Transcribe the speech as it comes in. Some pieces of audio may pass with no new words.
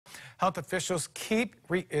Health officials keep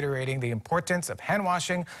reiterating the importance of hand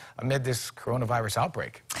washing amid this coronavirus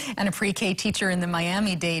outbreak. And a pre-K teacher in the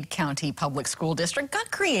Miami-Dade County Public School District got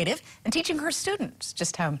creative in teaching her students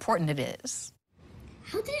just how important it is.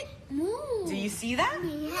 How did it move? Do you see that?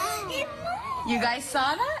 Yeah. It moved. You guys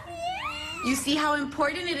saw that? Yeah. You see how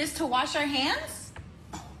important it is to wash our hands?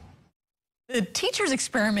 The teacher's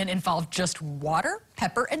experiment involved just water,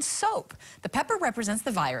 pepper, and soap. The pepper represents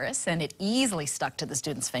the virus, and it easily stuck to the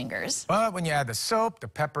students' fingers. But when you add the soap, the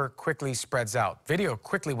pepper quickly spreads out. Video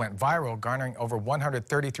quickly went viral, garnering over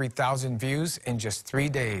 133,000 views in just 3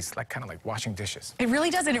 days, kind of like washing dishes. It really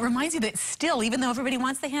does, and it reminds you that still, even though everybody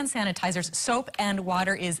wants the hand sanitizers, soap and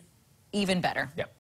water is even better. Yep.